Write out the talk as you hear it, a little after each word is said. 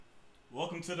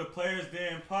Welcome to the Players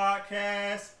Den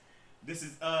podcast. This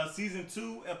is season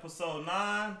 2, episode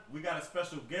 9. We got a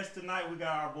special guest tonight. We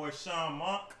got our boy Sean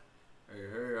Monk. Hey,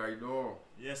 how you doing?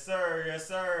 Yes,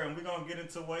 sir. And we're gonna get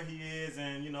into what he is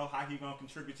and how he gonna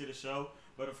contribute to the show.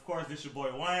 But of course, this your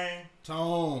boy Wayne.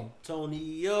 Tony,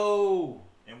 yo.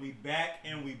 And we back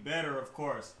and we better, of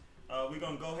course. We're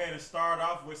gonna go ahead and start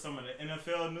off with some of the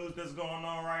NFL news that's going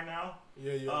on right now.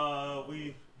 Yeah.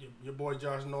 Your boy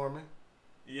Josh Norman.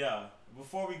 Yeah.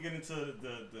 Before we get into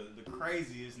the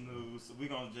craziest news, we're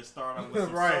gonna just start off with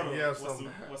some right. soda,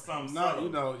 Yeah. with some No,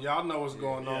 soda. y'all know what's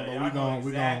going on, but y'all we know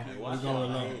exactly we Wash gonna your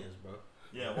learn. hands, bro.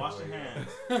 Yeah, wash your hands.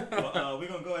 But, we're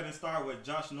gonna go ahead and start with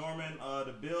Josh Norman.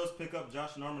 The Bills pick up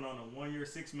Josh Norman on a 1-year,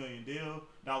 $6 million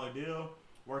deal,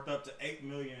 worth up to $8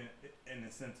 million in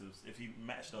incentives if he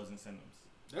matched those incentives.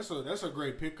 That's a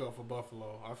great pickup for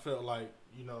Buffalo. I felt like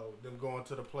them going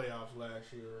to the playoffs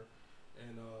last year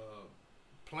and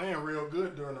playing real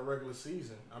good during the regular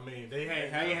season. I mean, they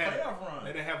playoff run.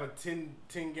 didn't have a 10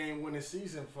 game winning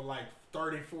season for like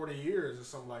 30, 40 years or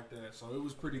something like that. So it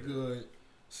was pretty good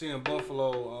seeing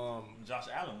Buffalo. Josh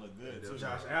Allen looked good too.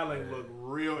 Josh Allen looked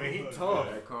real, and he Looked tough.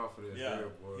 That confidence Yeah. there,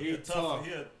 boy. He a tough.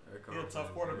 He a That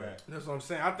tough quarterback. That's what I'm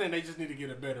saying. I think they just need to get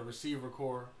a better receiver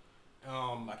core.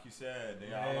 Like you said,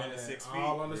 they all under 6 feet.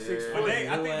 All under 6 Yeah. But foot.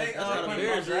 I think they That's how the playing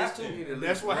Bears is, undrafted. too. And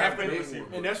that's what happened. receiver.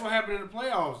 And that's what happened in the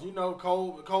playoffs.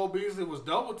 Cole Beasley was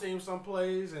double teamed some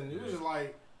plays, and it was just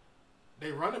like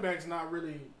they running backs not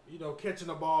really, catching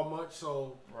the ball much.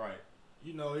 So Right.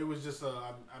 it was just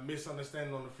a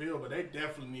misunderstanding on the field. But they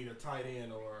definitely need a tight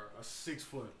end or a 6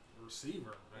 foot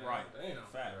receiver. Man. Right. Damn.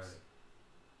 Facts.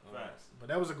 Facts. But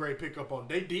that was a great pickup on.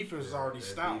 Their defense is already that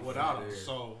stout defense without him. there.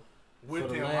 So For with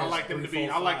the him, I last like them to 3, be.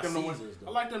 4, I like 5 them to win. seasons, though.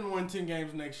 I like them to win 10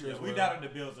 games next year. Yeah, as we well. doubted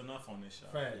the Bills enough on this show.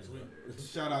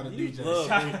 Facts. Shout out to You DJ.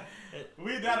 love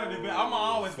We doubted the Bills. I'm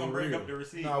always gonna For bring real. up the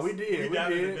receipts. No, we did. We We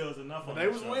doubted did. the Bills enough But on they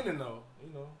this was show. winning though.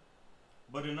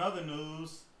 But in other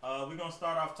news, we're gonna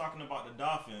start off talking about the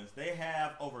Dolphins. They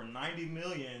have over $90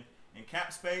 million in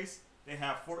cap space. They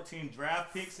have 14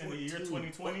 draft picks in the year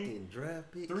 2020. Fucking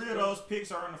draft picks. 3 of those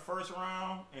picks are in the first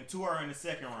round, and 2 are in the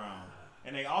second round.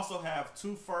 And they also have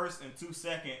 2 firsts and 2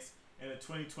 seconds in the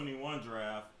 2021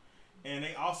 draft. And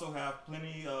they also have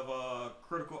plenty of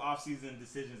critical offseason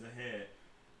decisions ahead.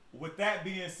 With that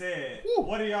being said, Woo.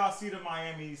 what do y'all see the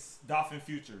Miami's Dolphin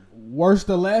future? Worst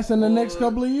to last in the Boy. next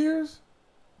couple of years?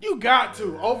 You got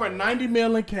to. Over 90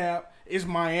 million cap is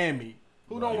Miami.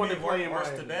 Who don't You want to mean play in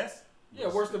worst Miami? to best? Yeah,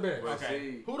 worst to best. But Okay.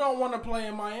 see, Who don't want to play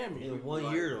in Miami? In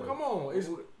 1 year, though. Come on. It's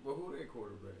who they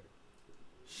quarterback?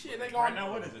 shit. They Right going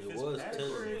now, what is it? It was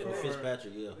Fitzpatrick? or-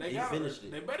 Fitzpatrick, yeah. They He got finished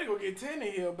They it. better go get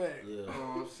Tannehill back. Yeah.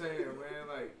 I'm saying, man,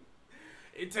 like,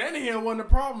 Tannehill wasn't the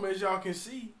problem, as y'all can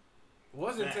see. It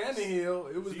wasn't Facts.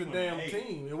 Tannehill. It was He the went damn eight.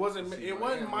 team. It wasn't. See, It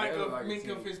wasn't Miami Micah like a Minka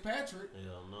team. Fitzpatrick.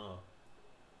 Hell no.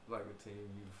 like a team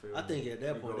you feel. I think at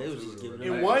that you point go they was to just the giving It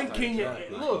them relaxed wasn't type Kenyon.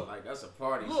 draft. Look. Like that's a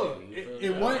party Look, city. You it- feel it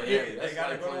me? wasn't- Like, it- They gotta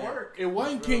like go to playing- work. It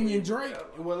wasn't You feel Kenyon me? Drake.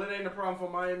 Yeah. Well, it ain't a problem for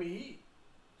Miami Heat.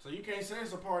 So you can't say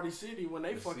it's a party city when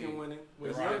they But fucking see, winning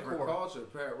with It's young different core. culture.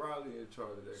 Pat Riley in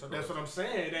charge of that. So that's what I'm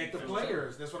saying. It ain't the For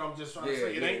players. That's what I'm just trying to Yeah,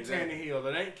 say. It yeah, ain't exactly. Tannehill.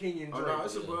 It ain't Kenyon Oh, Drake. no,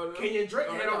 it's a brother. Kenyon Drake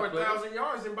No, had they over not playing. 1,000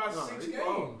 yards in about No, 6 he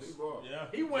balled. games. He balled. Yeah.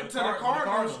 He went With to the Cardinals,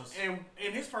 Cardinals. and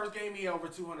in his first game, he had over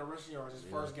 200 rushing yards. His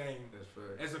Yeah. first game That's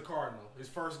fair. as a Cardinal. His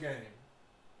first game.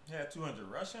 He had 200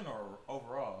 rushing or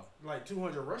overall? Like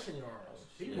 200 rushing yards.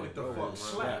 He Yeah, went the bro, fuck man.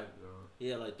 slap. He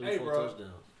had like 3, Hey, 4 bro.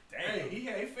 touchdowns. Damn. Hey,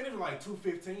 he finished like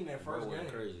 215 that Bro first went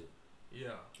game. crazy. Yeah.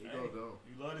 He Hey, go though.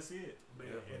 you love to see it. Man,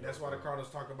 Yeah, and that's why the Cardinals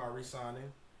talking about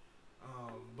re-signing.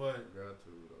 But Got to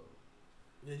though.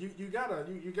 yeah, you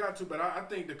got to. But I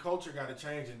think the culture got to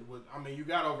change. And you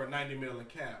got over 90 million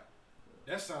cap.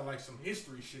 That sounds like some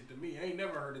history shit to me. I ain't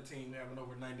never heard a team having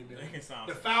over 90 They million. can sound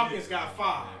The some Falcons shit. got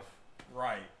 5.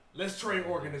 Right. Let's trade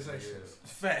organizations.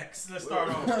 Facts. Let's start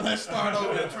over. Let's start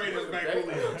over and trade us back.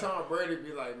 They Tom Brady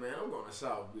be like, man, I'm going to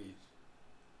South Beach.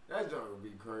 That joint would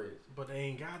be crazy. But they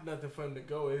ain't got nothing for him to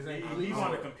go. It ain't He leaving.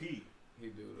 want to compete. He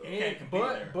do though. He can't compete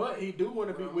there. But he do want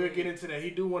to be. Well, We'll get into that. He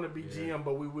do want to be Yeah. GM,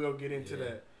 but we will get into Yeah.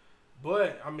 that.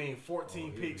 But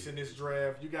 14 Oh, picks he in this is.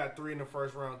 draft. You got 3 in the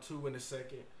first round, 2 in the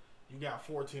second. You got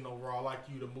 14 overall. I like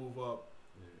you to move up.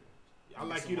 Yeah. I Get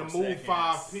like some you to more move seconds.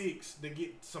 5 picks to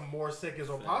get some more seconds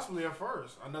or Facts. possibly a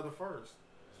first, another first.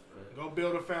 That's Go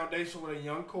build a foundation with a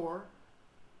young core.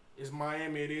 It's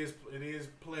Miami. It is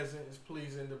pleasant. It's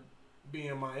pleasing to be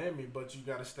in Miami, but you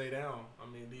got to stay down. I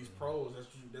mean, these pros.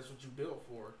 That's what you built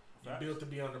for. You Facts. built to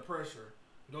be under pressure.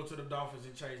 Go to the Dolphins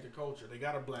and change the culture. They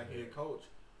got a black head coach.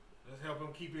 Let's help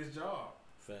him keep his job.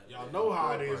 Y'all know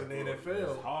how it is in the It's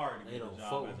NFL. hard to They get a don't job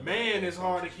fuck as a with Man, black it's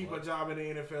hard to coach. keep a job in the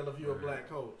NFL if you're a black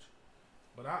coach.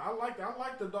 But I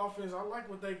like the Dolphins. I like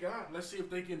what they got. Let's see if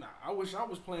they can. I wish I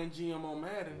was playing GM on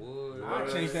Madden.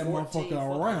 I'd change that motherfucker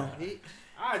around.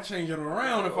 I'd change it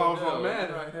around if I was on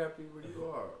Madden. I'm not happy with you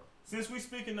are. Since we're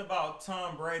speaking about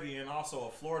Tom Brady and also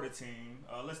a Florida team,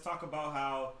 let's talk about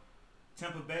how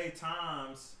Tampa Bay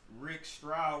Times Rick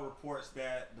Stroud reports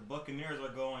that the Buccaneers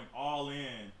are going all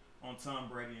in on Tom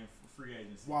Brady in free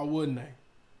agency. Why wouldn't they?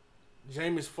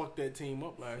 Jameis fucked that team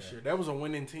up last year. That was a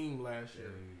winning team last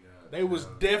year. They was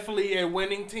definitely a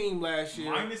winning team last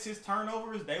year. Minus his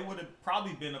turnovers, they would have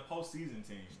probably been a postseason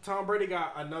team. Tom Brady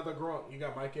got another grunt. You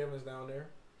got Mike Evans down there.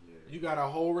 Yeah. You got a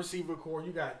whole receiver core.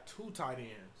 You got 2 tight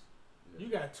ends. Yeah.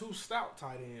 You got 2 stout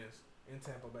tight ends in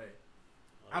Tampa Bay.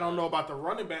 I don't know about the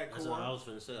running back That's core. what I was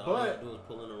finna say. All But- you gotta do is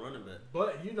pull in a running back.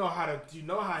 But you know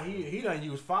how he done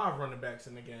used 5 running backs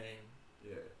in the game.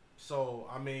 Yeah. So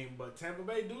I mean, but Tampa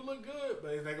Bay do look good.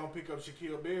 But is they gonna pick up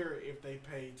Shaquille Barrett if they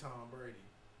pay Tom Brady?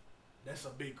 That's a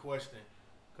big question.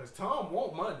 Cause Tom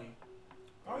want money.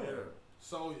 Oh yeah.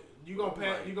 So you gonna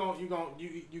pay you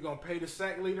gonna pay the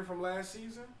sack leader from last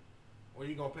season, or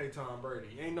you gonna pay Tom Brady?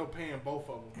 You ain't no paying both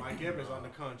of them. Mike Evans on the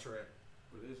contract.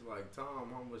 But it's like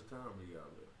Tom, how much time he got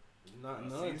left? Not A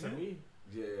none to season? me.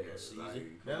 Yeah, season?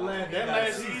 like, That come on. last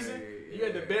Yeah, season, you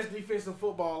had the best defensive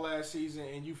football last season,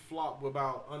 and you flopped with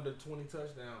about under 20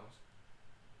 touchdowns,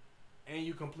 and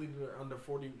you completed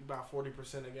about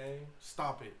 40% a game.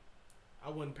 Stop it! I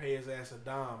wouldn't pay his ass a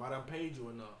dime. I done paid you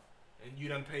enough, and you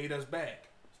done paid us back.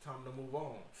 It's time to move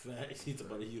on. Facts. He's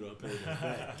about you don't pay them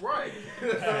back. Right.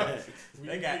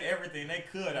 They got everything they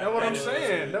could. That's what I'm That's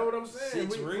saying. That's what I'm saying.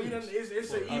 6 We done, rings.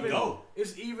 it's an A even goat.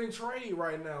 it's even trade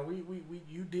right now. We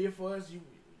you did for us. You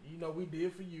know we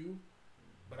did for you.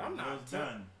 But I'm not It's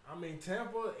done. I mean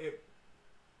Tampa.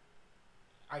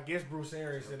 I guess Bruce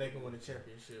Arians said they can win a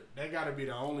championship. That got to be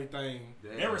the only thing.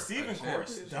 Their receiving core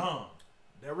is dumb.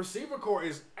 Their receiver core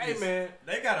is. Hey Yes. man,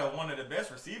 They got one of the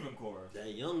best receiving cores.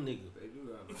 That young nigga. They do you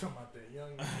got talking about that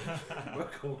young? Bro,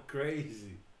 go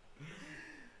crazy.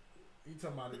 You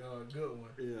talking about a good one?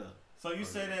 Yeah. So you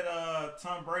say that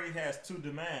Tom Brady has 2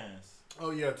 demands. Oh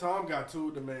yeah, Tom got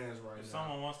 2 demands right If now.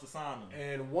 someone wants to sign him.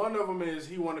 And one of them is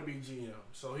he want to be GM.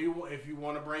 So if you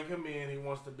want to bring him in, he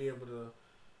wants to be able to,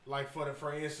 like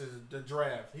for instance, the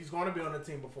draft. He's going to be on the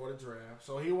team before the draft.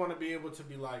 So he want to be able to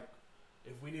be like,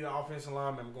 if we need an offensive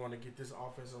lineman, I'm going to get this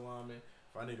offensive lineman.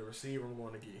 If I need a receiver, I'm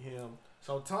going to get him.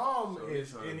 So Tom So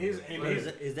is he's in his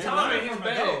Is that Tom not, in his from a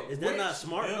bag. goat. is that not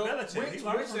smart Bill though? Belichick, he Which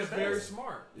learned from is the very best.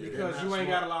 smart Is that because not you ain't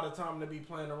smart? got a lot of time to be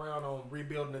playing around on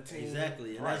rebuilding the team.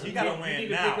 Exactly. And Right, as he a, gotta kid- win you need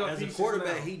to now. pick up as a pieces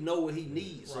quarterback, now. he know what he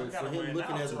needs. So Right. for Gotta him win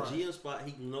looking now, as a right. GM spot,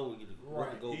 he can know what to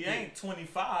Right. go He pick. ain't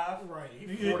 25. Right,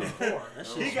 he's 44. That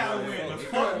He shit's gotta smart. win the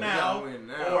Fuck. fuck You now, gotta win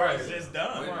now. or it's just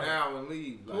done. Win Right. now and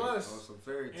leave. Like, Plus- on some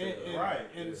fairy tale. And,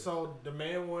 Right. And so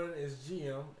demand 1 is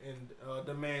GM, and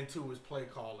demand 2 is play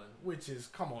calling, which is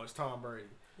come on, it's Tom Brady.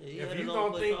 Yeah, he If had you his own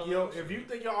don't play think calling your also. if you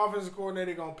think your offensive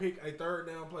coordinator gonna pick a third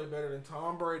down play better than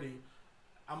Tom Brady,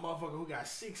 a motherfucker who got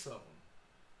 6 of them.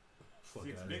 Fuck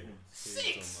 6 outta big here. ones. What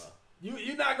you talking 6. about?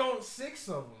 You're not gonna 6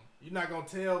 of them. You're not gonna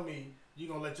tell me you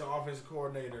gonna let your offensive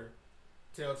coordinator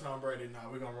tell Tom Brady, nah,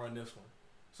 we're gonna run this one.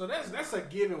 So that's a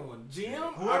given one. GM,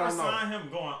 I Whoever don't know. signed him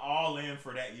going all in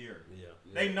for that year. Yeah.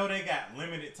 They know they got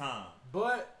limited time.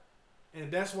 But and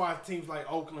that's why teams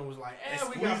like Oakland was like, They we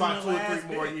squeezing got about the 2 or last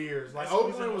 3 more bit. years. They Like squeezing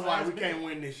Oakland the was like, last we bit. can't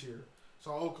win this year.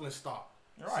 So Oakland stopped.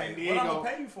 Right. San What I'm Diego- gonna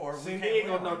pay you for? if we San can't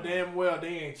Diego win know right now? damn well they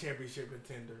ain't championship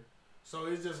contender. So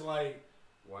it's just like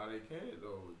Why they can't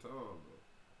though with Tom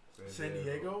though? San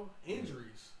Diego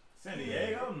injuries. San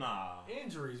Diego, nah.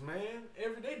 Injuries, man.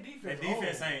 Their defense. Their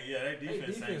defense old. ain't. Yeah, their They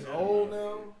defense, defense ain't. old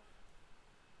now.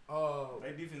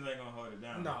 Their defense ain't gonna hold it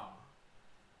down.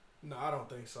 No, I don't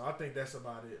think so. I think that's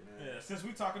about it, man. Yeah, since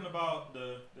we talking about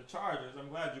the Chargers, I'm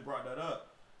glad you brought that up.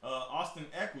 Austin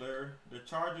Eckler, the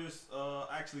Chargers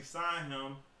actually signed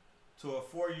him to a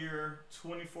 4-year,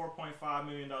 $24.5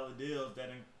 million deal that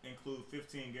include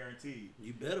 15 guaranteed.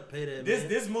 You better pay that. This man.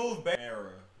 this move back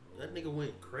era. That nigga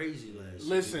went crazy last year.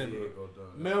 Listen,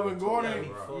 Melvin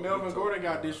Gordon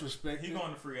got disrespected. He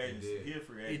going to free agency. He He a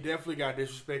free He agent. definitely got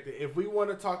disrespected. If we want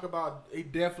to talk about, he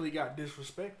definitely got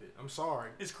disrespected. I'm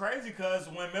sorry. It's crazy because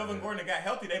when Melvin Gordon got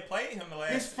healthy, they played him the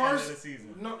last His end of first, the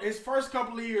season. his first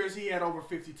couple of years, he had over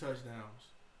 50 touchdowns.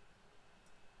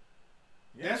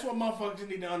 Yeah. That's what motherfuckers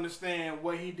need to understand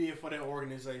what he did for that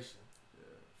organization.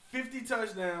 50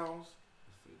 touchdowns.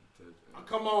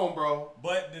 Come on, bro.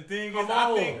 But the thing Come is,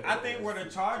 on. I think where the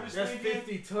Chargers That's thinking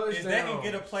 50 touchdowns. is they can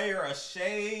get a player a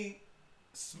shade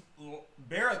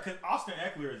Austin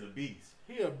Eckler is a beast.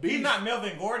 He a beast. He's not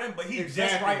Melvin Gordon, but he's just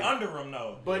Exactly. right under him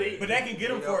though. But they can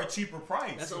get him for a cheaper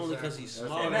price. That's only because he's That's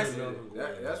smaller that's- than Melvin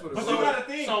Gordon. That's what. But it's you like. got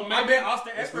to think. So I maybe- bet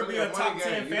Austin It's Eckler be really a a top money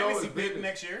 10 game. You know fantasy it's pick business.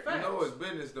 next year. You know it's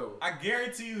business though. I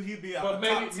guarantee you he'd be a But top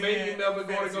maybe 10 maybe Melvin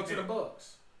Gordon fantasy go to the pick.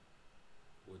 Bucks.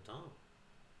 With Tom.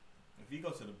 If he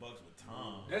goes to the Bucks with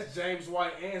Tom, That's James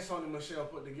White and Sonny Michel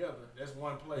put together. That's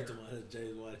one player.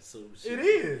 James White. So It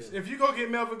is. If you go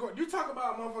get Melvin Gordon, you talk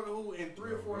about a motherfucker who in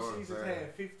 3 or 4 Melvin Gordon seasons bad.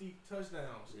 had 50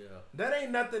 touchdowns. Yeah. That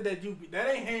ain't nothing that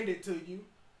ain't handed to you.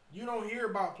 You don't hear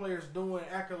about players doing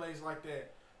accolades like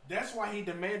that. That's why he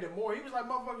demanded more. He was like,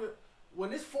 motherfucker,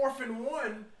 when it's 4th and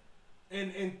 1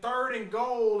 and 3rd and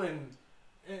goal and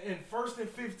 1st and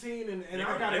 15 and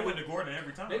they went to Gordon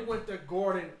every time. They went to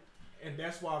Gordon, and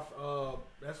that's why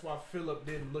Phillip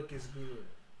didn't look as good.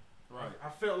 Right. I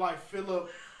felt like Phillip,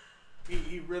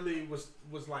 he really was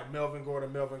like Melvin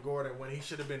Gordon when he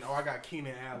should have been. Oh, I got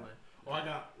Keenan Allen. Or I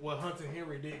got Hunter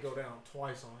Henry did go down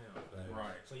twice on him. Right.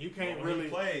 So you can't When really he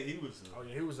played. He was. Oh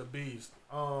yeah, he was a beast.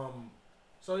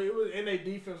 So it was, and their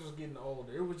defense was getting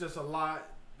older. It was just a lot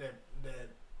that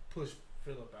pushed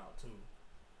Phillip out too.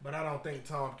 But I don't think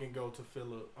Tom can go to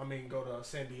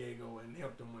San Diego and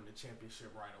help them win the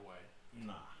championship right away.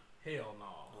 Nah. Hell no.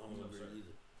 I don't agree either.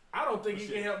 I don't think he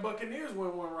Shit. can help Buccaneers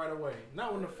win one right away.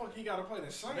 Not when the fuck he got to play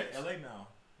the Saints. They LA now.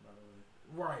 By the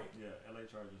way. Right. Yeah, LA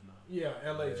Chargers now. Yeah,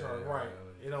 LA Chargers. Right.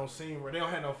 LA. It don't seem right. They don't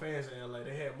have no fans in LA.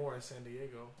 They had more in San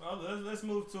Diego. Well, let's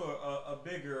move to a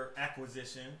bigger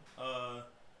acquisition.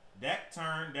 Dak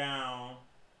turned down,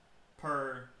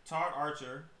 per Todd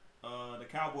Archer, the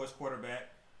Cowboys quarterback,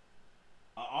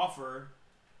 an offer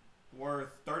worth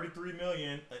 $33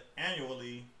 million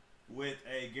annually with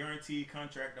a guaranteed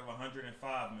contract of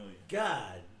 $105 million.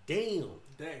 God damn.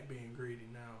 Dak being greedy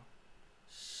now.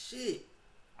 Shit.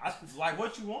 Like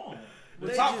what you want? The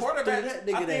They top just quarterback, threw that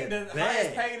nigga I think that the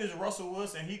highest bag. paid is Russell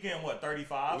Wilson. He getting what,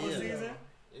 35 a Yeah. season?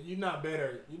 And you're not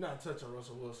better. You're not touching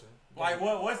Russell Wilson. Like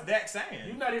what's Dak saying?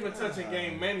 You're not even touching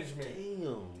game management.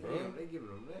 Damn, bro. Damn, they giving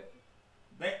him that.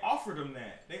 They offered him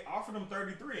that. They offered him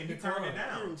 33 and he turned it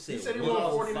down. He said he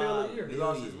wanted 40 mil a year. He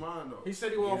lost his mind though. He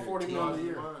said he wanted 40 He mil lost a his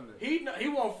year. mind then. He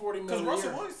want 40 mil Because a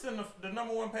Russell year. Wilson the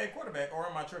number one paid quarterback, or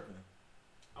am I tripping?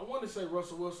 I want to say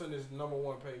Russell Wilson is number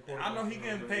 1 paid quarterback. I know he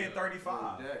getting paid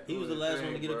 35. Dak He was the doing last his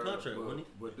one to thing, get a bro, contract, wasn't he?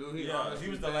 But do he? Yeah, honestly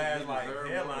he was the think last he like deserved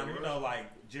headliner. more You than know, Russell?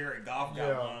 like Jared Goff got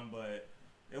Yeah. one, but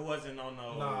it wasn't on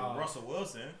no Nah. Russell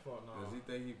Wilson. Fuck no. Does he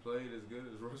think he played as good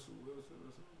as Russell Wilson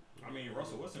or something? I mean,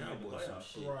 Russell Wilson made the Cowboys some playoffs.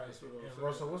 shit. Right. That's what I'm And saying.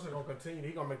 Russell Wilson gonna continue.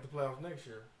 He gonna make the playoffs next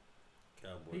year.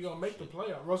 Cowboys He gonna some make the shit.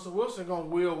 playoffs. Russell Wilson gonna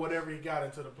will whatever he got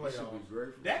into the He should playoffs. be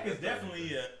great for Dak is that.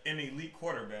 definitely an elite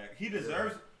quarterback. He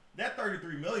deserves that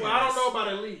 $33 million. Well, I don't know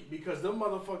about elite because them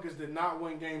motherfuckers did not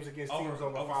win games against teams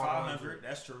over 500.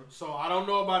 That's true. So I don't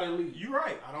know about elite. You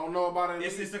right. I don't know about elite.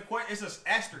 It's an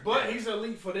asterisk. but there he's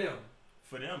elite for them.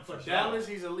 for them. For For Dallas,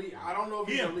 he's elite. I don't know if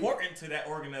he's he's elite. important to that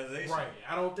organization. Right.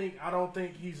 I don't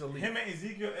think he's elite. Him and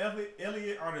Ezekiel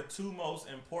Elliott are the two most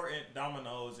important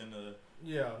dominoes in the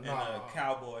nah.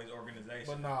 Cowboys organization.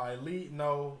 But nah, elite,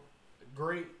 no.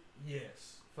 Great,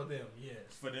 yes. For them, yes.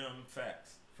 For them,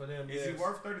 facts. For them, Is yes. he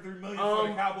worth $33 million for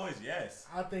the Cowboys? Yes.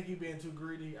 I think he being too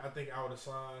greedy. I think I would have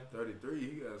signed. 33, he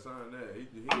got to sign that. He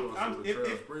gonna see what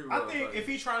Trail Sprewell I think like. if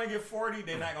he's trying to get 40,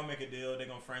 they're not gonna make a deal. They're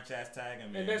gonna franchise tag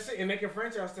him. And that's it. And they can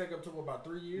franchise tag up to about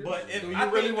 3 years. But if do you I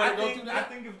really think, want I to go think, through I that?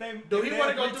 think if they Do if he they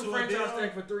want to go agree through to a franchise deal,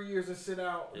 tag for 3 years and sit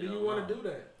out? Do Hell you want no. to do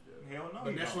that? hell no.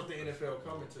 But you that's don't. what the NFL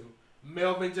coming to.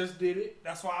 Melvin just did it.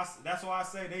 That's why I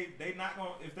say they not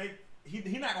gonna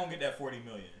he not gonna get that 40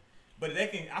 million. But they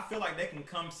can. I feel like they can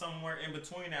come somewhere in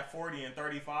between that 40 and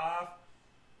 35.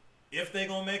 If they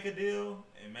gonna make a deal,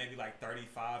 and maybe like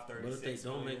 35, But 36 if they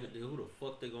don't million, make a deal, who the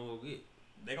fuck they gonna go get?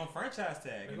 they gonna franchise tag,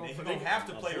 They and gonna- then he they gonna gonna- have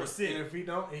to play or And sit. if he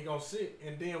don't, he gonna sit.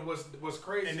 And then what's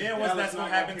crazy? And is then what's Dallas that's gonna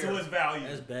not happen to care. his value?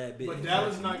 That's bad business. But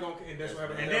Dallas not gonna. And that's what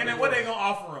happened. And to then Melvin what they Gordon.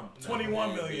 gonna offer him?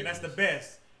 21 million. That's the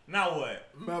best. Now what?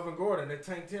 Melvin Gordon, they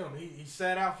tanked him. He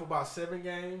sat out for about 7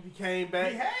 games. He came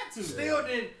back. He had to. They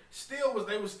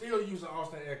was still using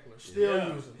Austin Eckler. Still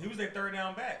Yeah. using He him. was their third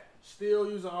down back. Still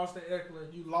using Austin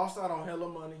Eckler. You lost out on hella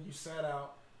money. You sat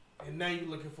out. And now you're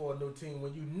looking for a new team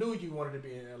when you knew you wanted to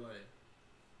be in LA.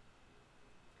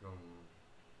 Come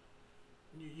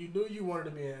You knew you wanted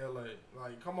to be in LA.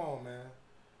 Like, come on,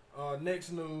 man.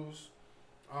 Next news,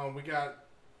 we got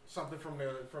something from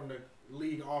the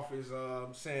league office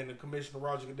saying the Commissioner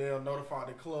Roger Goodell notified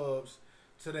the clubs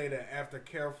today that after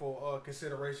careful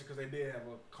consideration, because they did have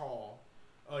a call.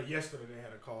 Yesterday they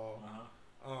had a call.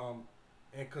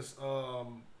 And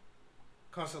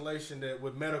constellation that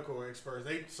with medical experts,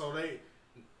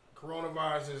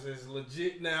 coronavirus is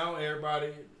legit now. Everybody,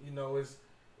 you know,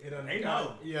 They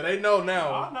know. Yeah, they know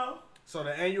now. I know. So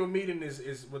the annual meeting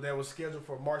is what that was scheduled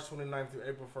for March 29th through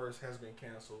April 1st has been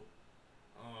canceled.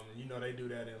 You know, they do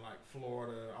that in like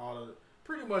Florida.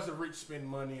 Pretty much the rich spend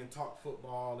money and talk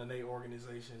football and they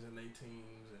organizations and they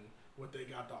teams and what they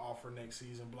got to offer next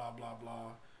season. Blah blah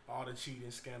blah. All the cheating,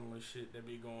 scandalous shit that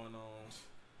be going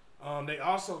on. They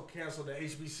also canceled the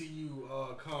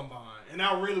HBCU combine, and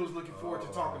I really was looking forward to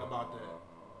talking about that.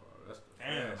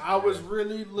 Damn. I was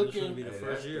really This looking. should be the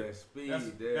first year. That speed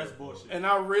That's bullshit. And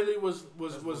I really was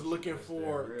bullshit. looking That's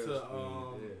forward that to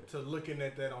real speed, to looking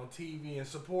at that on TV and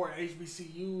supporting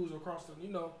HBCUs across the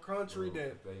country.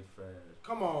 That they fast.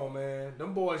 come on, man,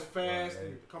 them boys fast. Right.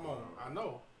 And, come on, I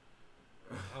know.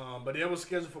 But it was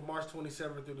scheduled for March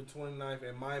 27th through the 29th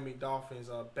at Miami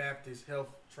Dolphins Baptist Health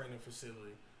Training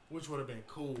Facility, which would have been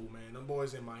cool, man. Them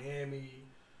boys in Miami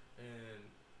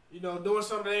and doing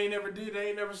something they ain't never did. They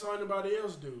ain't never saw anybody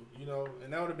else do.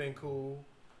 And that would have been cool.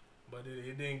 But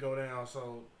it didn't go down,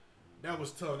 so that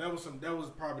was tough. That was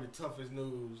probably the toughest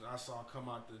news I saw come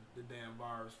out the damn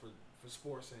virus for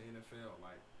sports and NFL.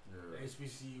 Like the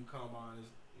HBCU combine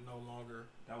is no longer.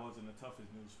 That wasn't the toughest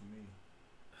news for me.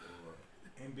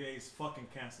 NBA's fucking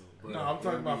canceled. But No, I'm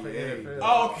talking about for NBA, NFL.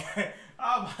 Oh, okay.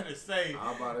 I'm about to say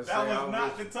I'm about to that say, was I'm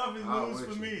not with the toughest I'm news with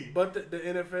for you. me. But the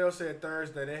NFL said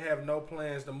Thursday they have no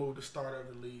plans to move the start of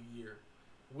the league year,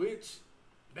 which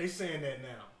they saying that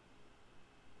now.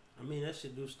 I mean, that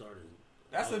shit do start in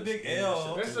That's a August, big and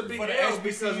L. That's a big For the L HBCUs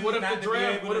because what if not the to be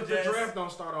draft? able What to if the just- draft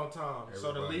don't start on time?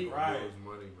 So the Everybody league. Right. lose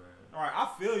money, man. All right, I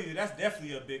feel you. That's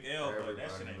definitely a big L, but that Everybody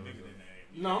shit ain't knows bigger it. than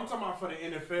that. No, I'm talking about for the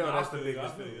NFL. No, That's I the feel you. I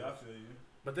biggest feel news. you. I feel you.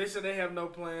 But they said they have no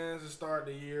plans to start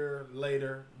the year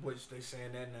later, which they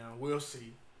saying that now. We'll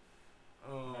see.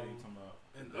 What are you talking about?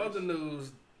 And other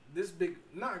news, this big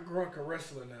not Grunk a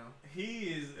wrestler now.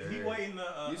 He Yeah. waiting You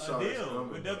a saw this deal coming,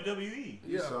 with though. WWE.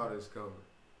 You Yeah. saw this coming.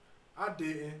 I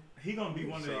didn't. He gonna be You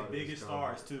one of saw their this biggest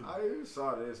coming. stars too. I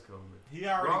saw this coming. He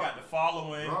already Gronk- got the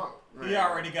following. Gronk, He man.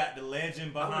 already got the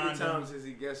legend How many behind him. times has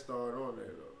he guest starred on there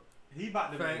though? He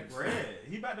about to make Facts. bread.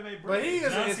 He about to make bread. But he is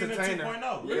an John Cena entertainer.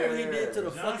 2.0. Look what he did to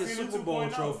the John fucking Cena Super Bowl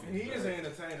 2.0. trophy. He is an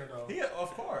entertainer though. He,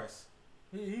 of course.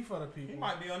 He for the people. He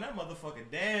might be on that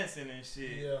motherfucker dancing and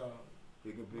shit. Yeah.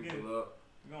 Picking Yeah. people up.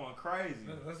 Going crazy.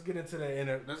 Let's get into the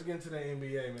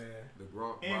NBA, man. The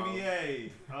Gronk.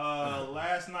 NBA.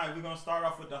 Last night we're gonna start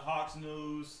off with the Hawks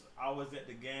news. I was at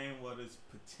the game what is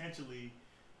potentially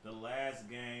the last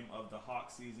game of the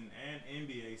Hawks season and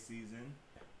NBA season.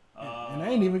 And I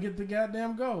ain't even get the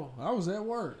goddamn goal. I was at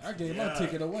work. I gave my Yeah.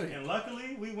 ticket away. And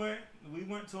luckily we went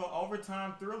to an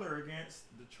overtime thriller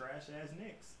against the trash ass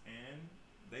Knicks, and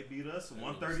they beat us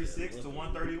 136 to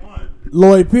 131.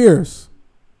 Lloyd Pierce.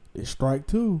 It's strike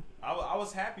two. I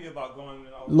was happy about going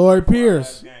to overtime Lloyd for our Pierce.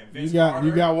 last game. You Vince got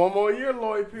Carter, one more year,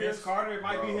 Lloyd Vince Pierce. Carter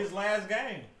might be Bro. his last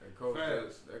game. That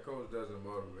coach doesn't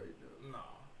motivate them. No.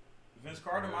 Vince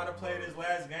Carter might have played his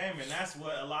last game, and that's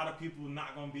what a lot of people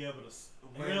not gonna be able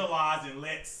to realize and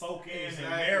let soak in and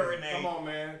marinate. Come on,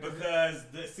 man. Because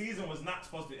the season was not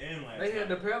supposed to end last They had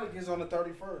the night. Pelicans on the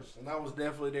 31st, and I was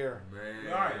definitely there. Man.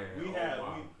 All right, we oh had-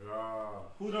 my God.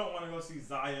 Who don't want to go see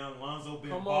Zion? Lonzo been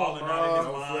Come on, balling bro. out of his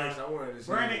No flex. mind. I wanted to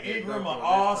see Brandon him get Ingram, an dunked on this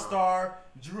all-star.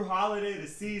 Drew Holiday, the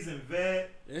seasoned vet.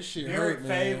 That shit Derek hurt,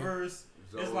 man. Favors. time.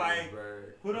 It's Zoe like, was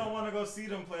bad. who don't want to go see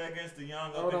them play against the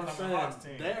young That's what I'm up-and-coming saying. Hawks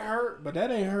team? That hurt, but that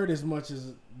ain't hurt as much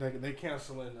as they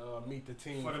canceling Meet the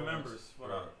Team For the us. members. For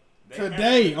the, Right. they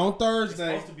Today, on It's Thursday.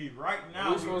 supposed to be right now.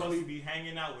 We're We're supposed supposed to to be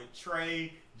hanging out with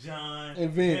Trey, John,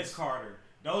 And Vince. Carter.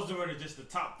 Those were just the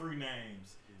top three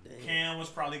names. Damn. Cam was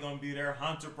probably gonna be there.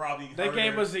 Hunter probably. They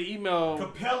gave us an email.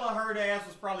 Capella, her ass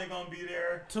was probably gonna be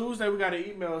there. Tuesday we got an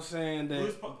email saying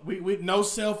Who's that po- we no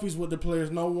selfies with the players,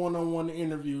 no one-on-one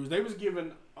interviews. They was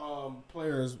giving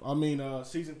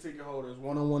season ticket holders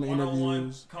one-on-one One-on-one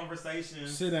interviews,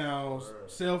 conversations. sit downs, Word.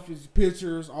 selfies,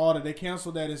 pictures, all that. They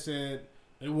canceled that and said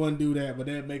they wouldn't do that, but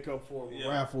they'd make up for it with Yeah.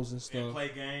 raffles and and stuff. play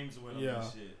games with them Yeah.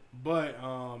 and shit. But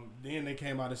then they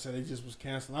came out and said they just was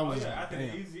canceling. I Oh was just yeah, like, after the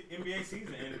damn. NBA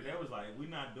season ended, they was like, "We're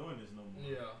not doing this no more."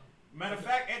 Yeah. Matter of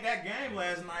fact, at that game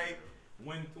last night,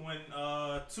 when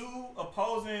two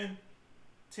opposing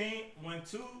team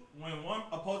when one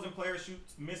opposing player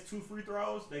missed 2 free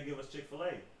throws, they give us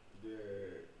Chick-fil-A. Yeah.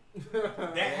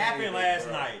 That happened last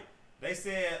night. They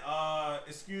said,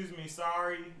 "Excuse me,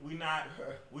 sorry, we not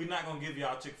gonna give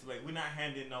y'all Chick-fil-A. We're not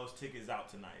handing those tickets out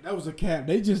tonight." That was a cap.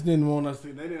 They just didn't want us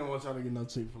to. They didn't want y'all to get no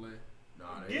Chick-fil-A. Nah,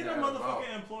 they Give had them them out.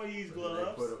 motherfucking employees They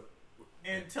gloves put up-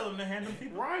 and tell them to hand them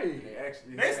people. Right. They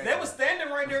actually. They was standing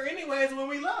right there anyways when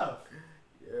we left.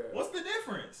 Yeah. What's the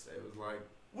difference? They was like,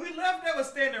 We left. They was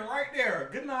standing right there.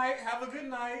 Good night. Have a good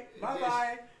night. Bye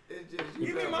bye. It's just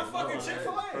Give me my fucking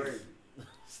Chick-fil-A.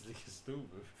 This nigga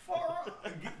stupid.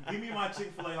 Give me my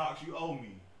Chick-fil-A Hawks. You owe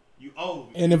me. You owe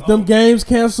me. And if You them owe me. games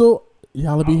cancel,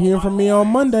 y'all be hearing from me on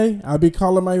Monday. I'll be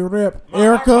calling my rep,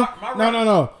 Erica.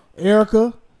 No.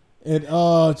 Erica and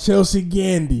Chelsea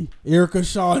Gandy. Erica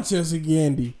Shaw and Chelsea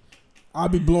Gandy. I'll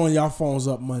be blowing y'all phones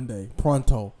up Monday.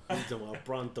 Pronto. He's talking about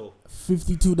pronto.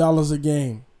 $52 a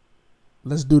game.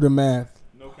 Let's do the math.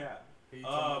 No cap.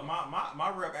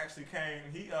 My rep actually came.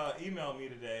 He emailed me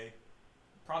today.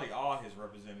 Probably all his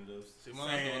representatives.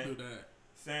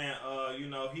 Saying,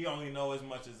 he only know as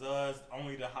much as us.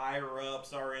 Only the higher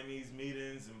ups are in these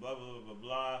meetings and blah, blah, blah, blah,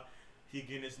 blah. He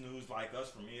getting his news like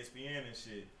us from ESPN and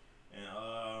shit.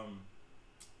 And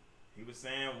he was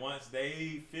saying once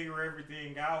they figure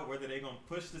everything out, whether they going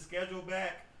to push the schedule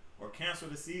back or cancel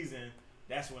the season,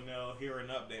 that's when they'll hear an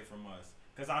update from us.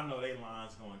 Because I know they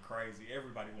line's going crazy.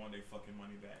 Everybody want their fucking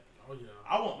money back. Oh, yeah.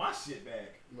 I want my shit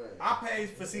back. Man. I paid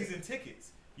for season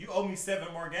tickets. You owe me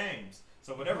 7 more games.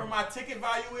 So whatever my ticket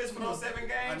value is for those 7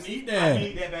 games, I need I that.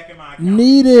 need that back in my account.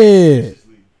 Need it.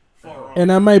 For,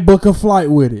 And I might book a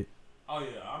flight with it. oh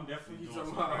yeah, I'm definitely doing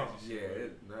some Yeah, crazy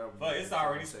shit. now But it's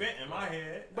already spent in my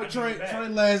head. I But need Trey it back.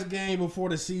 last game before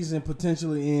the season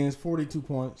potentially ends, 42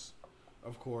 points,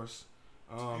 of course.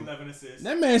 11 assists.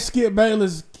 That man Skip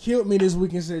Bayless killed me this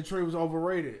week and said Trey was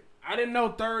overrated. I didn't know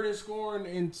third in scoring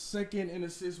and second in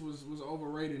assists was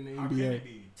overrated in the How can NBA. it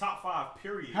be? Top 5,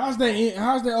 period. How's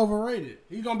that overrated?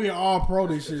 He's gonna be an all pro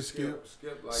this year, Skip.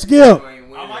 Like Skip.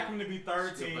 I like him to be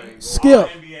third team. Skip. All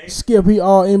NBA. Skip, he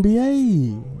all NBA.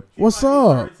 He What's might be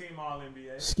up? Third team All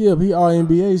NBA. Skip, he all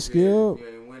NBA, Skip. If you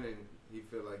ain't winning, he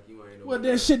feel like you ain't. Well,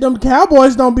 that shit, them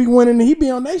Cowboys don't be winning and he be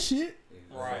on that shit.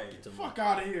 Right. Fuck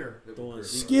out of here. Throwing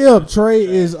Skip, Trey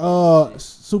is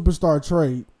superstar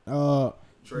Trey.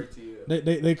 Trey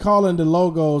TL. They calling the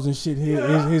logos and shit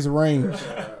his range.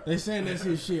 They saying that's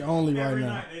his shit only right Every now.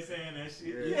 night they saying that shit.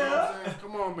 Yeah. You know what I'm saying?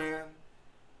 Come on, man.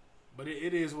 But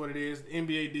it is what it is. The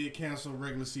NBA did cancel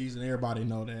regular season. Everybody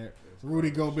know that.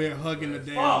 Rudy Gobert hugging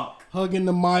hugging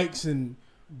the mics and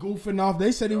goofing off.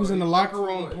 They said he was in the locker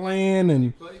room playing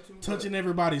and touching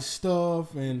everybody's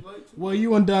stuff. And well,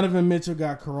 you and Donovan Mitchell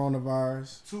got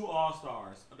coronavirus. 2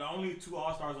 All-Stars. The only 2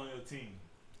 All-Stars on your team.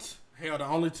 Hell, the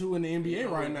only 2 in the NBA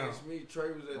right now. Me,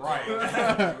 Trey was at Right.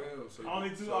 so Only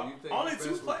you- two- so you think only it's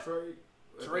two best play-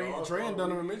 with Trey and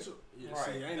Donovan Mitchell. Yeah, Right.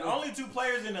 see, ain't The no- only 2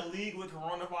 players in the league with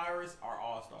coronavirus are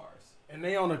All-Stars. and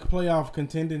they on a playoff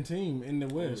contending team in the on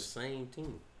the West. same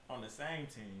team. On the same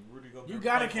team. Rudy Gobert. You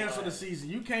gotta played cancel the for season.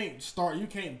 You can't start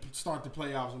the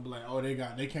playoffs and be like, oh, they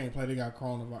can't play. They got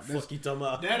coronavirus. That's- Fuck you talking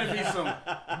about?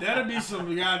 That'd be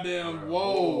some goddamn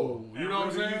whoa. And You know what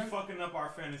I'm Rudy, saying? You fucking up our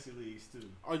fantasy leagues too.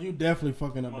 Oh, you definitely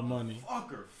fucking up the money.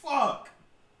 Fucker. Fuck.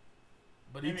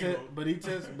 But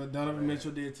Anywho. but Donovan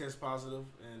Mitchell did test positive,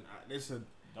 and they said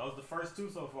That was the first 2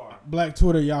 so far. Black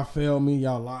Twitter, y'all failed me.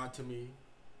 Y'all lied to me.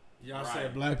 y'all Right.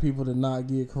 said Black people did not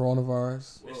get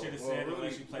coronavirus. They should have said it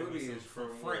unless you played with some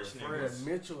French Fred niggas.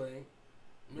 Mitchell ain't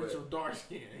Mitchell dark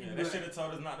skin. Yeah, they should have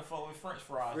told us not to fuck with French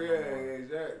fries. Yeah, no more.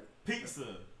 exactly. Pizza.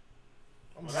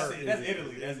 I'm Well, hurt. that's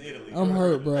Italy. That's Italy. I'm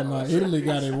hurt, bro. Now Italy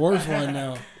got it worse right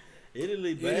now.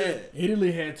 Italy bad.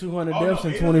 Italy had 200 Oh, no, deaths in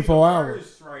Italy 24 the hours.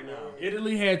 worst right now.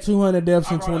 Italy had 200 deaths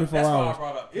in 24 That's why I hours.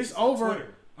 brought up It's pizza on over.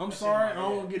 Twitter. I'm That shit sorry, in I my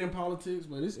don't head. get in politics,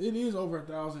 but it is over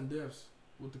 1,000 deaths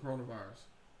with the coronavirus.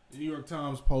 The New York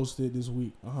Times posted this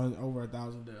week over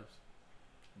 1,000 deaths.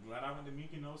 Glad I went to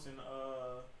Mykonos and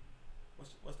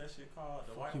what's that shit called?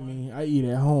 The white You one. mean I eat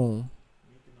at home?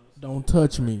 Mykonos. Don't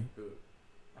touch me.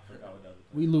 I forgot what that was.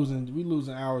 We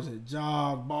losing hours at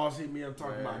job. Boss hit me up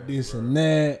talking Yeah, about this bro. and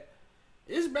that.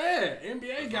 It's bad.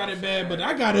 NBA got it I'm bad, saying. but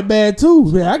I got it bad too.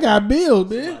 Man, I got bills,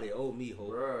 man. Somebody owe me hope.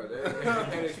 Bro, they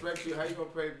can't expect you. How you gonna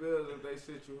pay bills if they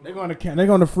sit you? They're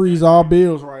gonna freeze all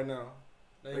bills right now.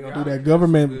 They ain't gonna do that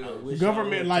government I wish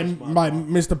government I like would've touched my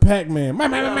Mr. Pac-Man. They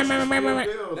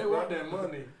They want that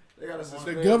money. gotta The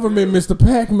suspend government, bills. Mr.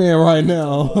 Pac-Man, right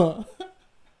now.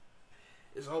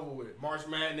 It's over with. March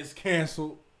Madness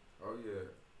canceled. Oh yeah.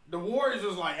 The Warriors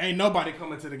was like, ain't nobody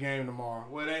coming to the game tomorrow.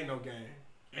 Well, it ain't no game.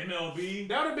 MLB.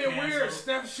 That would have been canceled. weird.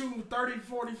 Steph shooting 30,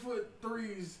 40 foot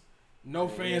threes. No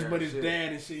fans Yeah, but his shit.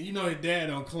 dad and shit. You know his dad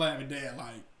don't clap his dad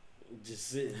like, Just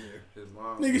sitting there. His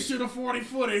mom. Nigga shoot a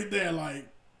 40-footer, his dad like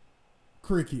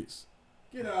crickets.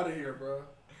 get out of here, bro.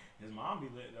 His mom be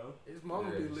lit though. His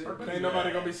mama Yeah, be lit. she But be ain't lit.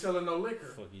 nobody gonna be selling no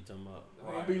liquor. Fuck you talking about?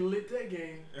 They gonna be lit that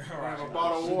game. Right. Have a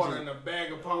bottle of water and a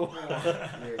bag of popcorn.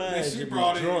 Yeah. she Should be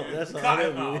brought in- drunk. That's all Cut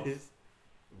him that off. is.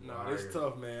 No, it's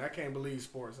tough, man. I can't believe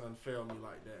sports unfailed me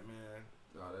like that, man.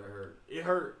 No, that hurt. It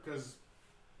hurt because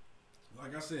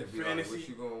Like I said, It'd be fantasy. Like, what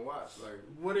you gonna watch? Like,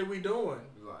 what are we doing?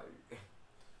 like,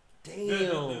 Damn,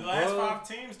 The last bro. 5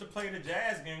 teams to play the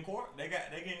Jazz getting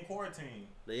getting quarantined.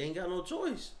 They ain't got no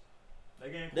choice.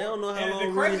 They don't know how and long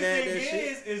the crazy Rudy had thing that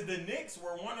shit. is the Knicks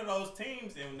were one of those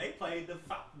teams, and they played the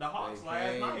Hawks they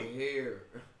last came night. here.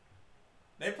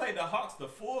 They played the Hawks the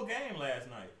full game last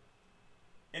night.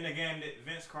 In the game that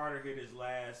Vince Carter hit his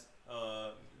last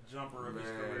jumper of his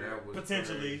career, that was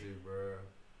potentially. crazy, bro.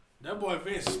 That boy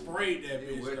Vince sprayed that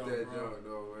He bitch with though, that bro. junk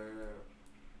though, man.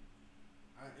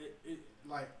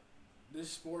 Like this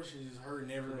sports is just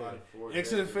hurting everybody. Man,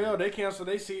 XFL they canceled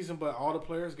their season, but all the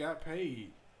players got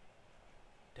paid.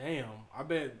 Damn, I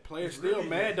bet players It's still really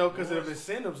mad though because of worse.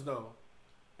 incentives though.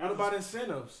 What about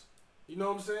incentives? You know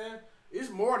what I'm saying? It's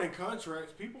more than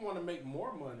contracts. People want to make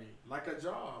more money, like a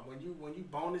job. When you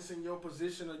bonus in your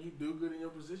position or you do good in your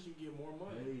position, you get more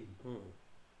money. Hmm.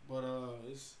 But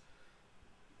it's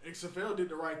XFL did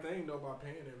the right thing though by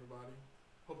paying everybody.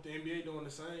 Hope the NBA doing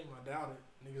the same. I doubt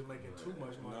it. Niggas making too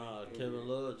much money. Nah, Kevin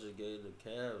Love just gave the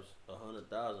Cavs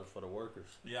 $100,000 for the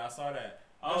workers. Yeah, I saw that.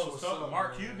 That's Oh, what's so up,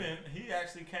 Mark man. Cuban, he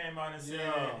actually came out and said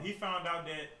Yeah. he found out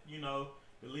that,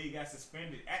 the league got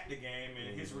suspended at the game,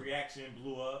 and his reaction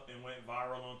blew up and went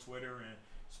viral on Twitter and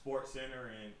SportsCenter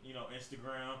and,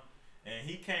 Instagram. And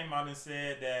he came out and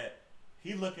said that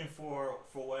he looking for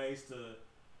ways to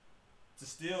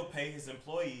still pay his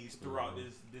employees throughout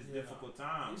this Yeah. difficult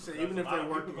time. He said because even a if lot they of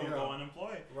work- people gonna yeah. go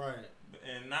unemployed Right.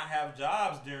 and not have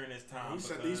jobs during this time. He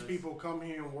said these because- people come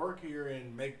here and work here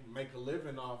and make a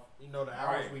living off the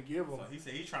hours Right. we give them. So he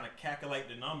said he's trying to calculate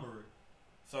the number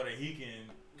so that he can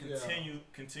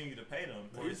continue to pay them.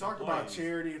 for He his talked about employees.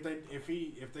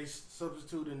 charity. If they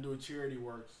substitute and do a charity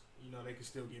works, they can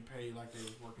still get paid like they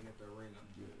was working at the arena.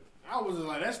 I was just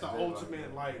like, that's the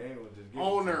ultimate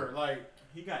owner. Like,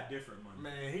 He got different money.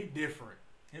 man, he different.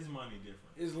 His money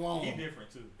different. It's long. He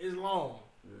different too. It's long.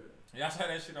 Y'all saw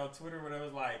that shit on Twitter where it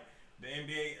was like the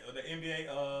NBA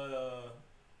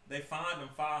they fined him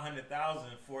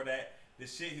 $500,000 for that the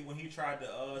shit when he tried to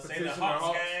say the Petition the Hawks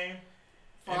Hawks. game.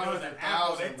 And it was an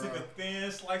apple. They $500,000, took a bro.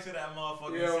 thin slice of that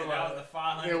motherfucker Yeah, and said that was the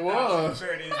 $500,000 it was.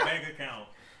 compared to his bank account.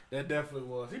 That definitely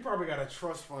was. He probably got a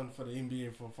trust fund for the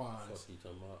NBA for fines. Fuck you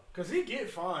talking about? Cause he get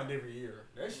fined every year.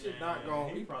 That shit not Man,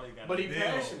 going. He probably got But a he bill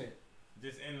passionate.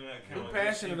 just in the He account.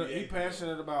 passionate. He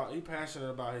passionate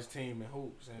about his team and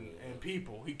hoops and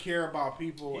people. He care about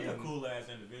people. He's a and, cool ass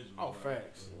individual. Oh, bro.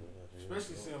 facts.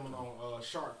 Especially seeing him on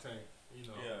Shark Tank. Yeah,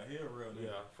 he a real nigga.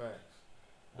 Yeah, facts.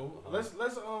 But let's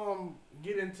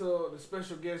get into the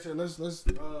special guest here. Let's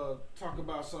talk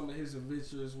about some of his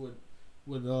adventures with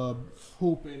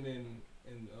hooping and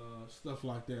stuff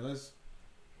like that. Let's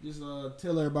just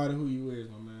tell everybody who you is,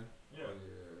 my man. Yeah.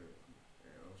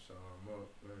 I'm Sean Monk,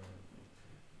 man.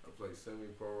 I play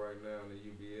semi-pro right now in the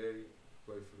UBA.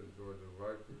 Play for the Georgia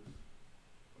Vipers.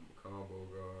 I'm a combo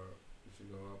guard,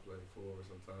 but I play forward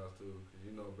sometimes too.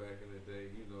 Cause back in the day,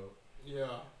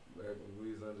 Yeah. back when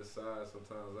we was undersized,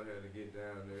 sometimes I had to get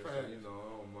down there. Facts. So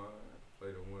I don't mind.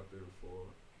 Play the 1 through the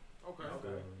 4. Okay.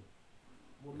 Okay.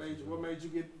 What made you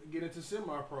get into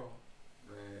semi-pro?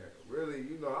 Man, really,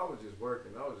 I was just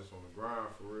working. I was just on the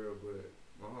grind for real. But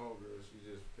my homegirl, she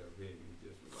just kept hitting me.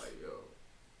 Just was like, yo,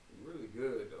 you're really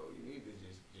good though. You need to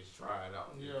just try it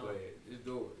out. Yeah. Just play it. Just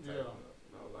do it. Type Yeah. of.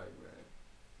 And I was like, man.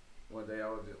 One day I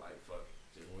was just like, fuck it.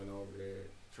 Just went over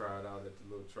there, tried out at the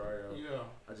little tryout. Yeah.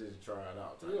 I just tried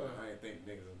out. Type Yeah. I ain't think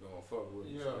niggas was gonna fuck with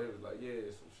me. Yeah. So they was like, yeah,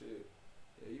 some shit.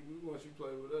 Yeah, we want you to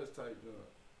play with us type jump.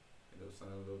 And they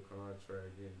signed a little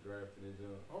contract, getting drafted and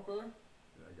jump. Okay.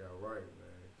 And I got right,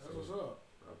 man. That's what's up.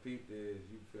 I peeped is,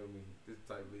 you feel me, this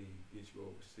type league gets you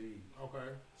overseas.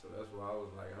 Okay. So that's why I was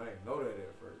like, I didn't know that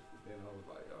at first. But then I was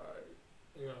like, all right,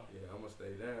 Yeah. I'm going to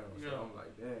stay down. So Yeah. I'm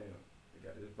like, damn, they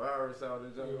got this virus out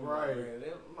and Yeah, jump. right.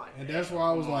 I'm like, And damn, that's why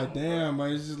I was come like, on, damn, bro.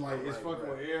 man, it's just like, I'm it's like, fucking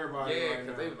bro. with everybody Yeah, right because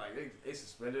now. they was like, they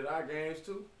suspended our games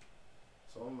too.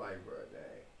 So I'm like, bro,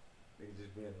 dang. They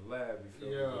just be in the lab, you feel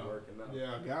me, working out.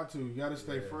 Yeah, got to. You got to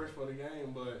stay Yeah. fresh for the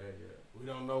game, but Yeah. we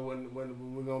don't know when we're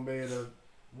going to be able to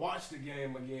watch the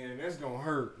game again. That's going to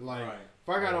hurt. Like, Right. if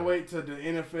I got to Right. wait till the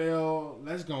NFL,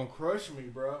 that's going to crush me,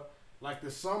 bro. Like,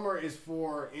 the summer is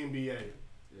for NBA.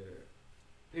 Yeah.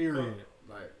 Period.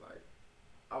 Like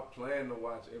I plan to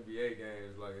watch NBA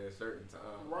games like at certain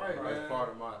times. Right, like, man. It's part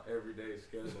of my everyday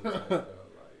schedule. Type stuff,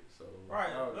 so. Right.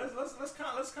 I was- Let's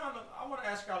kind of. I want to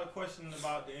ask y'all a question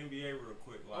about the NBA real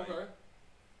quick. Like, Okay.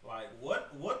 like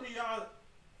what do y'all?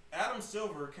 Adam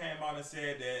Silver came out and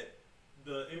said that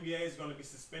the NBA is going to be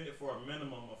suspended for a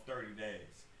minimum of 30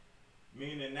 days,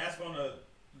 meaning that's going to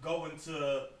go into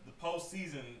the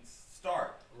postseason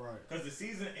start. Right. Because the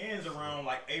season ends around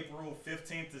like April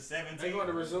 15th to 17th. They're going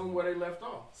to resume where they left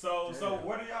off. So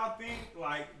what do y'all think?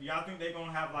 Like, y'all think they're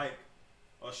gonna have like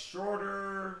a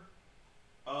shorter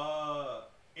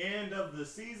end of the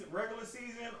season, regular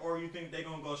season, or you think they're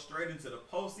gonna go straight into the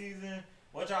postseason?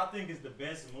 What y'all think is the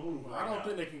best move? I don't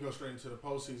think they can go straight into the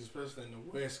postseason, especially in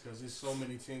the West, because there's so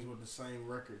many teams with the same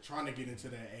record trying to get into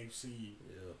that AFC.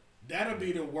 Yeah. That'll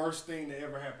be the worst thing that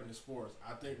ever happened to sports.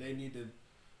 I think they need to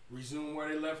resume where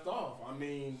they left off. I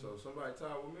mean, So somebody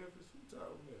tied with Memphis? Who tied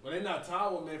with Memphis? well, they're not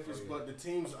tied with Memphis, Oh, yeah. but the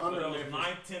teams under under those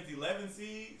Memphis, 9th, 10th, 11th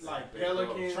seeds, like They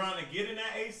Pelicans, trying to get in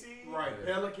that AC, right?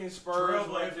 Yeah. Pelicans, Spurs,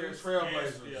 Trailblazers,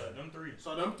 Trailblazers. and- yeah, them three.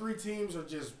 So them three teams are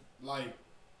just like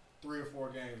 3 or 4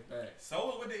 games back.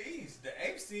 So with the East, the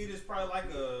 8th seed is probably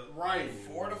like a Right.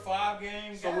 4 to 5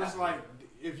 game. So gap. it's like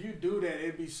if you do that,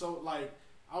 it'd be so like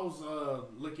I was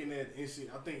looking at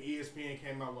I think ESPN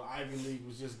came out with Ivy League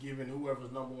was just giving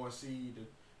whoever's number 1 seed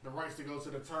the rights to go to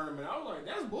the tournament. I was like,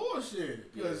 that's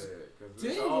bullshit because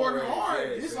teams work hard.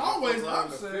 It's always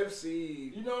upset. The 5th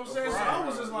seed. you know what I'm saying. So I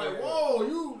was just like, whoa,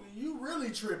 you really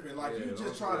tripping? Like Yeah, you just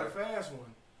those trying to right. fast one.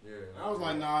 Yeah. And I was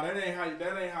like, nah, that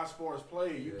ain't how sports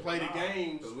play. You Yeah. play the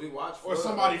games Because we watch or for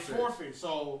somebody upsets. forfeit.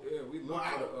 So Yeah, we look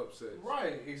Well, for the upsets.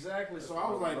 right, exactly. That's So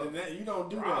I was what like, I'm that, you don't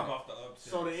do Drive that. off the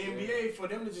upset. So the NBA, for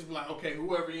them to just be like, okay,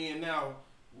 whoever in now,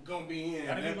 we're gonna be in.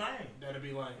 That'd be lame. That'd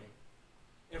be lame.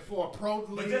 And for a pro But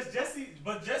league,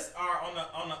 just on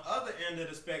the other end of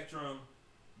the spectrum,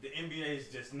 the NBA is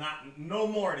just no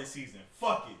more this season.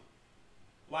 Fuck it.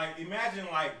 Like imagine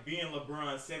like being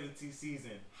LeBron's 17th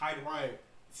season, height, right,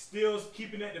 still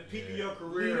keeping at the peak of your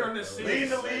career, Leader in assists. leading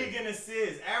the league in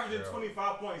assists, averaging Yeah.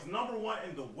 25 points, number 1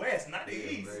 in the West, not the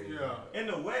He's East, amazing. Yeah. in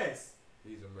the West.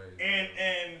 He's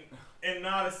amazing. And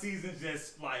now the season's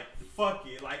just like fuck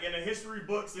it. Like in the history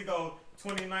books, it go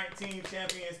 2019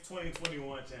 champions,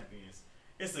 2021 champions.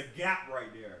 It's a gap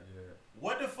right there. Yeah.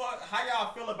 What the fuck? How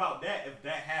y'all feel about that if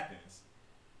that happens?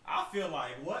 I feel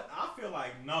like what? I feel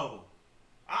like no.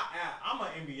 I'm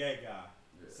an NBA guy,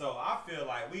 Yeah. so I feel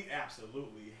like we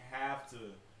absolutely have to.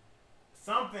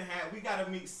 We got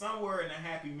to meet somewhere in a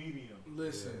happy medium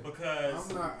listen,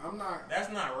 because I'm not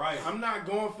that's not right. I'm not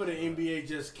going for the NBA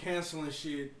just canceling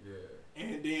shit Yeah.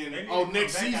 and They then need to come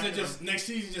next back season after next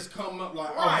season just come up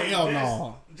like Right, oh hell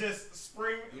no. Just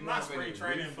spring, You not know how many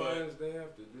spring training, but refunds they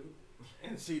have to do.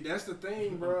 And see that's the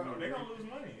thing, bro. no, they gonna lose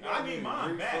money. I need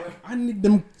mine back. I need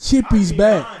them chippies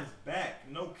back. Mine's back,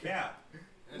 no cap.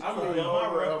 It's I would crazy. blow my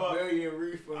Over rep a up. billion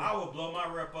refunds. I would blow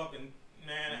my rep up and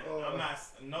man, I'm not.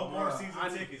 No more Bruh,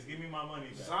 season tickets. Give me my money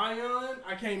back. Zion,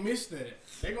 I can't miss that.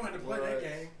 They gonna have to play that What?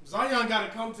 game. Zion gotta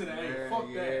come to the A. Man, Fuck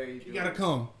yeah, that. he He do. gotta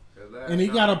come. The last And he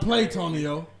time gotta he play, came-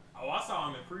 Tonio. Oh, I saw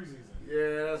him in preseason.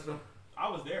 Yeah, that's what. I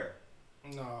was there.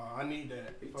 No, I need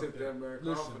that. He Fuck took that man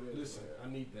Listen, confidence. listen, I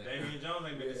need that. Damian Jones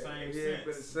ain't been the same He ain't been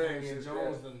the since. same Damian since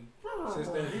Jones that. done. Since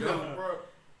that He done, done, bro.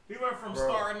 He went from Bro.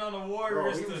 starting on the Bro,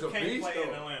 Warriors he was to a can't beast play in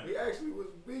though. Atlanta. He actually was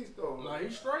a beast though. No,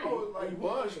 he's straight. I was like, He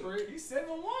was man. straight. He's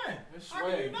 7-1. His How can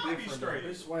you swag not be different. straight?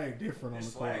 His swag different on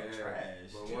His the court. swag Yeah, trash.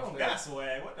 but You once don't that- got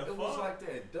swag. What the It fuck? was like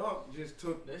that dunk just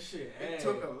took. That shit. It ass.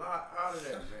 took a lot out of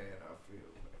that man. I feel,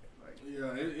 man.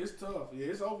 Like, Yeah, it's tough. Yeah,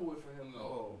 it's over with for him though.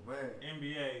 oh man.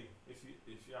 NBA,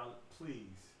 if y'all please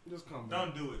Just come back.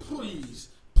 don't do it. To him. Please.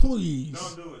 Please.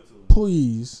 Don't do it to him.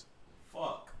 Please.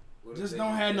 Fuck. What if Just they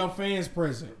don't get- have no fans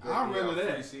present. if they I'd give rather out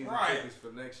that. free season Right. tickets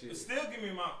for next year. Still give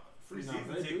me my free Nah, season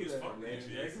they do tickets. that. Fuck the They NBA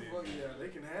They can season. fuck, yeah, they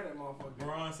can have that motherfucker.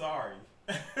 Bron, sorry.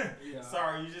 Yeah.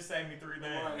 Sorry, you just saved me 3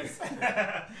 days.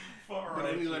 Fuck But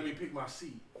they need to let right. me pick my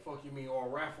seat. Fuck you mean or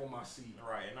raffle my seat.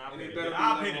 Right, and I'll And pay it the, better be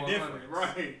I'll pay level the 100.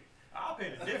 difference. Right. I'll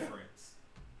pay the difference.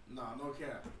 Nah, no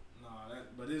cap. Nah,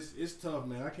 but it's tough,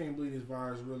 man. I can't believe this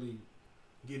virus really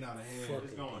getting out of hand. Fuck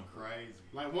It's going crazy.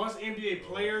 Like once NBA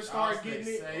players start getting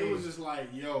it, it was just like,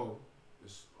 yo,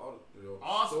 It's all the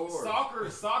Also,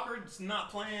 stores. soccer's not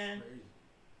playing.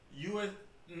 Crazy.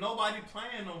 Nobody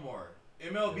playing no more.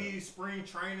 MLB spring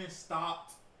training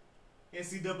stopped.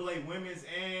 NCAA women's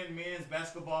and men's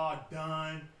basketball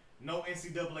done. No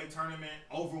NCAA tournament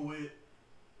over with.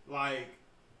 Like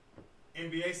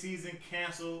NBA season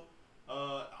canceled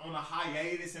on a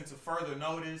hiatus into further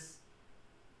notice.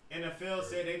 NFL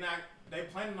said they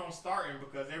planning on starting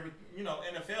because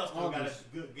NFL still got a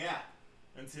August. good gap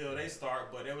until they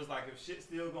start. But it was like if shit's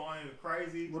still going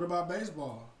crazy. what about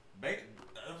baseball? That's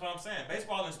what I'm saying.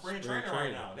 Baseball in spring training right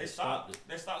training. now. They They stopped. stopped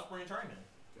They stopped spring training.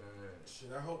 Dang. Shit,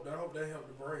 I hope they help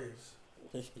the Braves.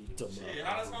 You talking Shit, about-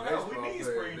 how that's gonna help? We Baseball need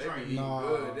players, spring they be training. eating Nah,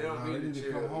 good. They don't nah, need they to need to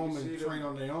chill. come home You and see train them?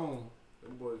 on their own.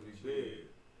 Them boys be big. Shit.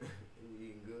 They be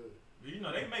eating good. You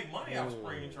know they make money off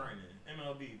spring training.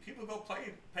 MLB. People go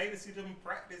pay to see them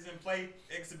practice and play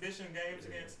exhibition games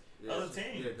against other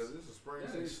teams. Yeah, because it's a spring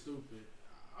That season. is stupid.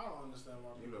 I don't understand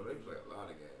why. You know, they play a lot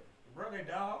of games. Bro, they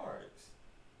diehards.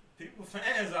 People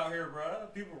fans out here, bro.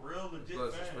 People real legit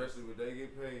Plus, fans. especially when they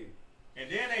get paid. And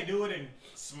then they do it in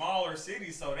smaller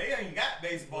cities, so they ain't got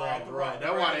baseball Right, throughout right. the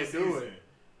That's why regular they do season. it.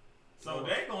 So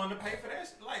they going to pay for that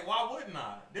shit. Like, why wouldn't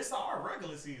I? This is our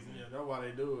regular season. Yeah, that's why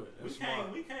they do it. That's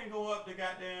smart. We can't go up to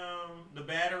goddamn the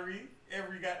Battery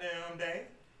every goddamn day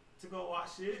to go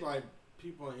watch shit. It's like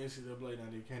people in NCAA now,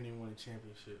 they can't even win a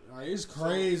championship. Like, it's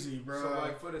crazy, bro. So,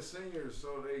 like, for the seniors,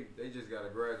 so they just got to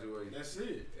graduate. That's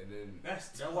it. And then That's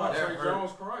That's why That Trey hurt.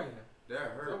 Jones crying. that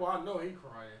hurt. That's why I know he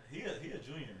crying. he a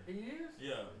junior. He is?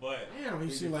 Yeah, but Damn, he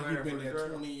He seemed like he declared been for there the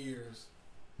draft. 20 years.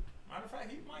 matter of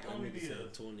fact, he might That only nigga be a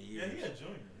said 20 yeah, years. he a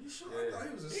junior. You sure? Yeah. I thought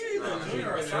he was a He either Nah, a junior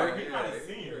or a he sophomore. been He not there. a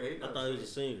senior. I thought he was a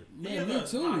senior. Man, me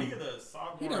too. He either a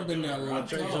sophomore. He done or been there a junior. long I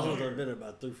Trey think time. Jones junior. done been there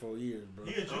about 3-4 years, bro.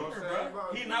 He a junior, I'm saying, bro.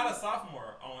 bro. He not a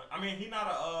sophomore. I mean, he not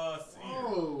a senior.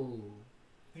 Oh.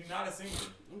 He not a senior.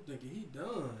 I'm thinking he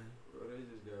done. Bro, they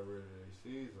just got rid of their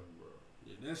season, bro.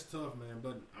 Yeah, that's tough, man.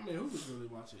 But, I mean, who was really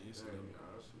watching Damn, NCAA?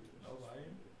 honestly. Nobody.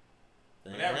 They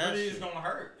But that had really shit. is gonna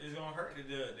hurt. It's gonna hurt the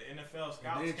NFL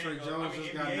scouts. And then Trey can't go- Jones I mean,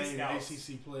 just got NBA named scouts.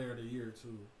 ACC Player of the Year,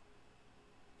 too.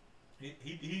 He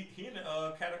in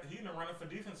the he in the running for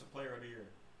defensive player of the year.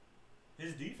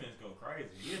 His defense go crazy.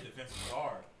 He a defensive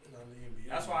guard. Not in the NBA.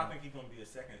 That's why I think he's gonna be a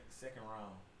second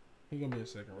round. He gonna be a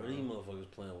second Bro, these round. motherfuckers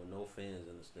playing with no fans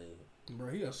in the stadium. Bro,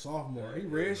 he a sophomore. He That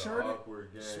red is a shirted.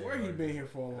 awkward game, Swear he like, been here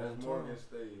for a long That's time. Morgan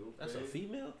State. Okay. That's a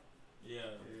female? Yeah.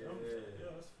 Yeah.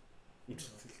 That's,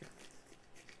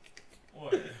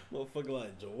 what? Motherfucker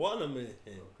like Joanna, man.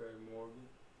 Okay, Morgan.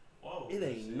 Whoa. It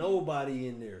ain't nobody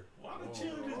in there. Why the Oh,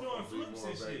 cheerleaders I'm doing gonna be flips more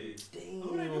and baby. shit? Damn.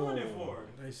 Who they doing it for?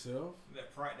 They self. That's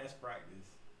practice.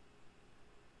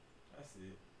 That's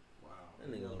it. Wow.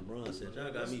 That nigga LeBron said, y'all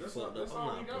got That's- me that's fucked all- up. that's all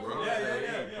I'm we not got. playing. Yeah, He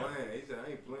ain't yeah. playing. He said, I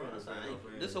ain't playing. Bro, This ain't no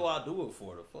fan. this is what I do it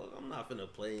for. The fuck, I'm not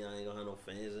finna play. I ain't gonna have no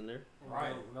fans in there.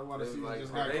 Right. That's why the They season like,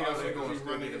 just bro, got they know closer they because gonna he's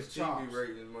still running get his his TV chops.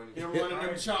 ratings money. He's running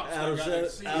them chops. Adam like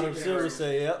Silver Silver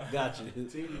say, "Yep, got you."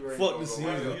 TV ratings Fuck don't the go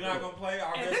season. up. You're not gonna play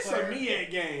our And best this a player.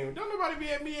 MEAC game. Don't nobody be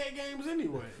at MEAC games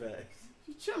anyway. Facts.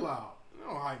 You chill out.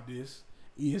 Don't hype this.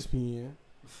 ESPN.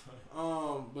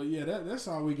 But yeah, that's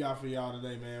all we got for y'all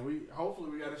today, man.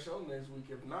 Hopefully we got a show next week.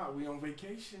 If not, we on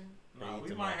vacation. Nah,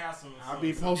 we might have some. I'll some-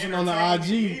 be some posting on the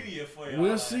entertainment IG. media for y'all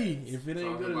We'll ass. see if it ain't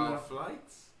Talking good about enough.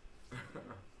 flights.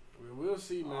 We'll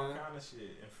see, All man. kind of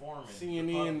shit. Informing. the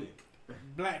CNN. public.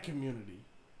 Black community.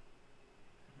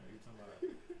 What you talking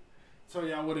about? Show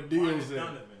y'all what the Marcus deals at.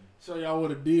 Donovan. Show y'all what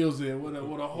the deals at. What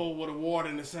a water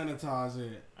and the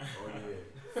sanitizer at. Oh yeah.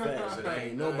 Facts. It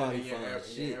Ain't nobody in your find average-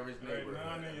 shit. average Right, neighborhood.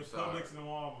 none in your I'm sorry. Publix and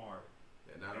Walmart.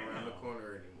 They're not around the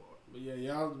corner anymore. But yeah,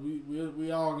 y'all,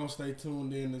 we all gonna stay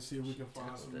tuned in and see if we can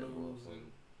find some That news, motherfucker.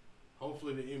 and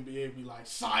hopefully the NBA be like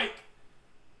psych.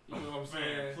 You know what I'm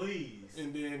saying? Man, please.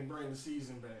 And then bring the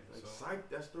season back. Like, So. psych,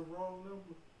 that's the wrong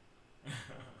number.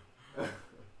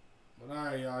 But all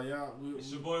right, y'all.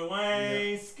 It's your boy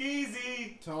Wayne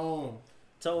Skeezy. Tone.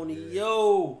 Tony, Yeah.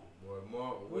 yo, Boy,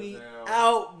 Mark, we now?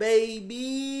 out,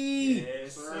 baby.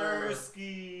 Yes, Sir. sir.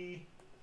 Ski.